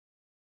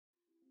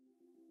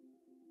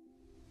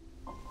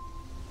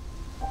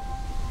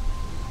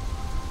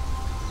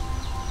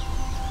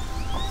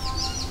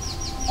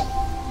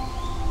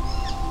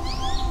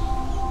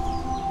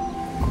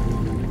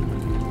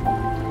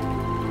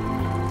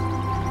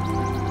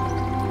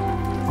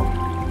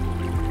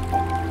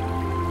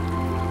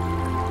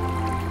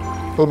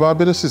Well,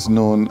 Barbados is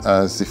known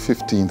as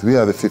we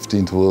are the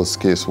 15th world's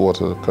scarce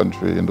water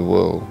country in the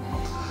world.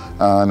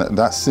 And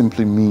that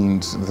simply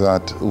means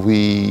that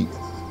we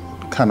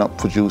cannot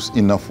produce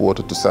enough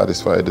water to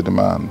satisfy the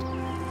demand.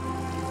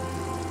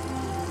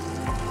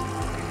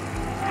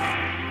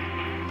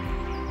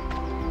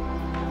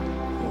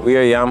 We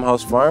are Yam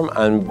House Farm,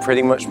 and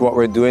pretty much what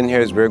we're doing here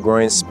is we're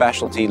growing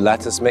specialty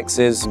lettuce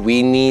mixes.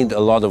 We need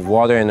a lot of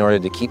water in order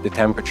to keep the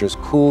temperatures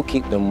cool,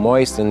 keep them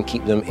moist, and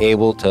keep them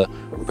able to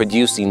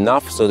produce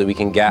enough so that we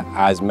can get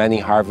as many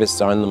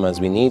harvests on them as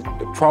we need.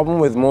 The problem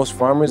with most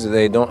farmers is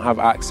they don't have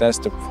access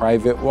to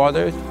private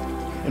water.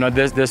 You know,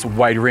 there's this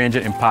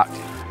wide-ranging impact,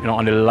 you know,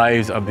 on the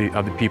lives of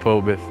the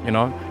people with, you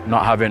know,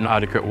 not having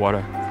adequate water,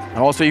 and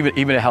also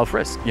even the health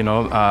risk. You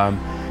know,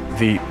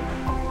 the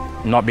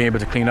not being able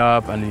to clean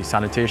up and the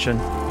sanitation.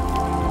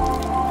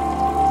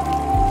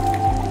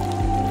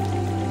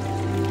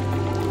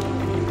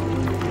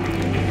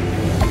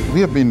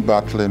 We have been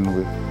battling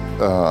with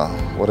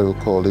what I would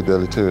call the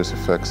deleterious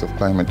effects of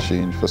climate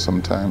change for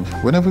some time.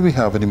 Whenever we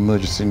have an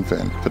emergency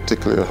event,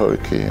 particularly a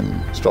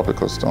hurricane,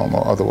 tropical storm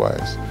or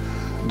otherwise,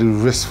 the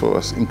risk for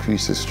us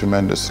increases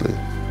tremendously.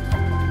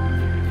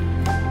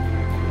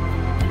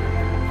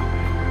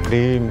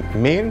 The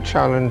main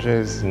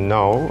challenges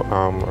now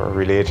are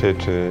related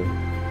to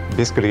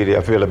basically the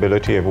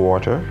availability of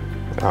water,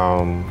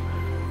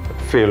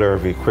 failure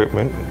of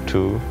equipment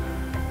too,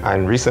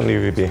 and recently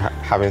we've been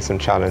having some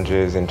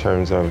challenges in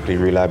terms of the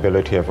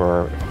reliability of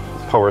our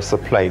power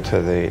supply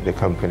to the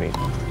company.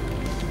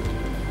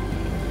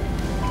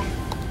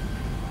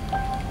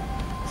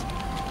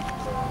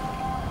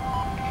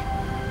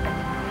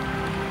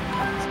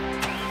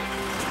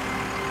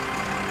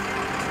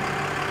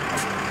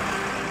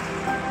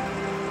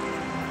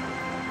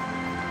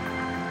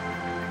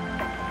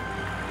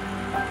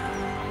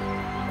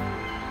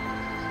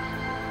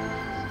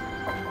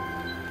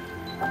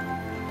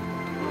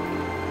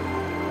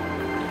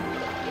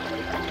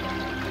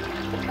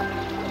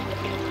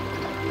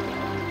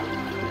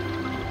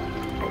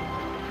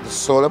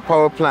 Solar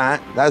power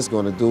plant, that's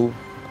going to do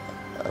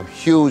a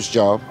huge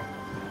job.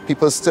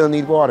 People still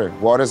need water.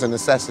 Water is a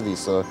necessity,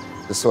 so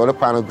the solar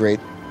panel grid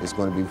is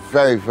going to be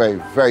very, very,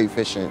 very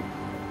efficient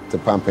to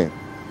pump in.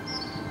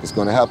 It's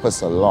going to help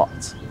us a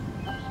lot.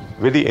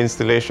 With the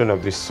installation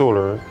of the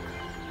solar,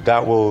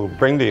 that will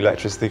bring the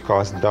electricity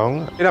cost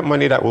down. That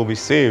money that will be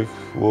saved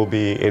will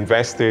be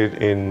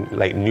invested in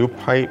like new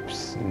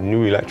pipes,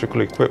 new electrical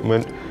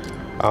equipment,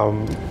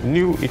 and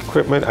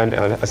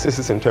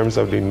assistance in terms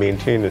of the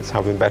maintenance,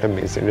 having better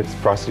maintenance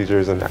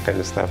procedures and that kind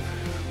of stuff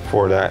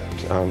for that,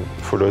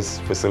 for those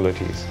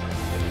facilities.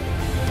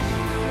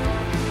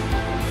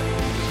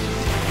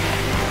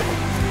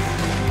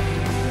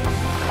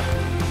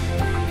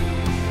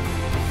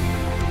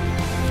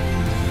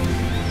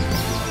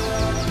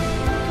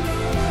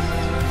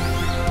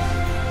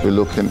 We're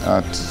looking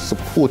at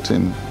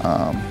supporting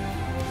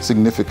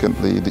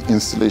significantly the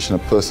installation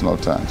of personal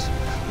tanks.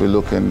 We're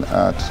looking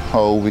at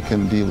how we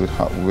can deal with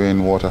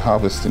rainwater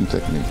harvesting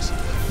techniques,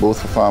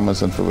 both for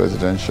farmers and for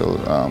residential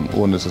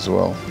owners as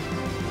well.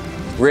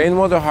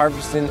 Rainwater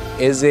harvesting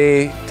is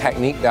a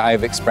technique that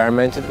I've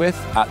experimented with.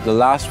 At the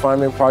last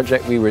farming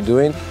project we were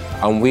doing,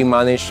 we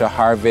managed to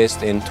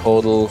harvest in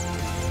total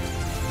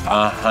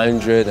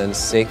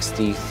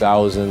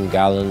 160,000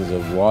 gallons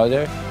of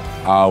water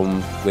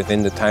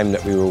within the time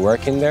that we were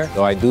working there.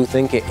 So I do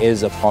think it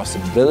is a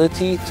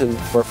possibility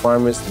for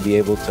farmers to be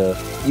able to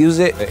use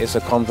it. It's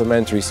a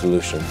complementary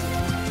solution.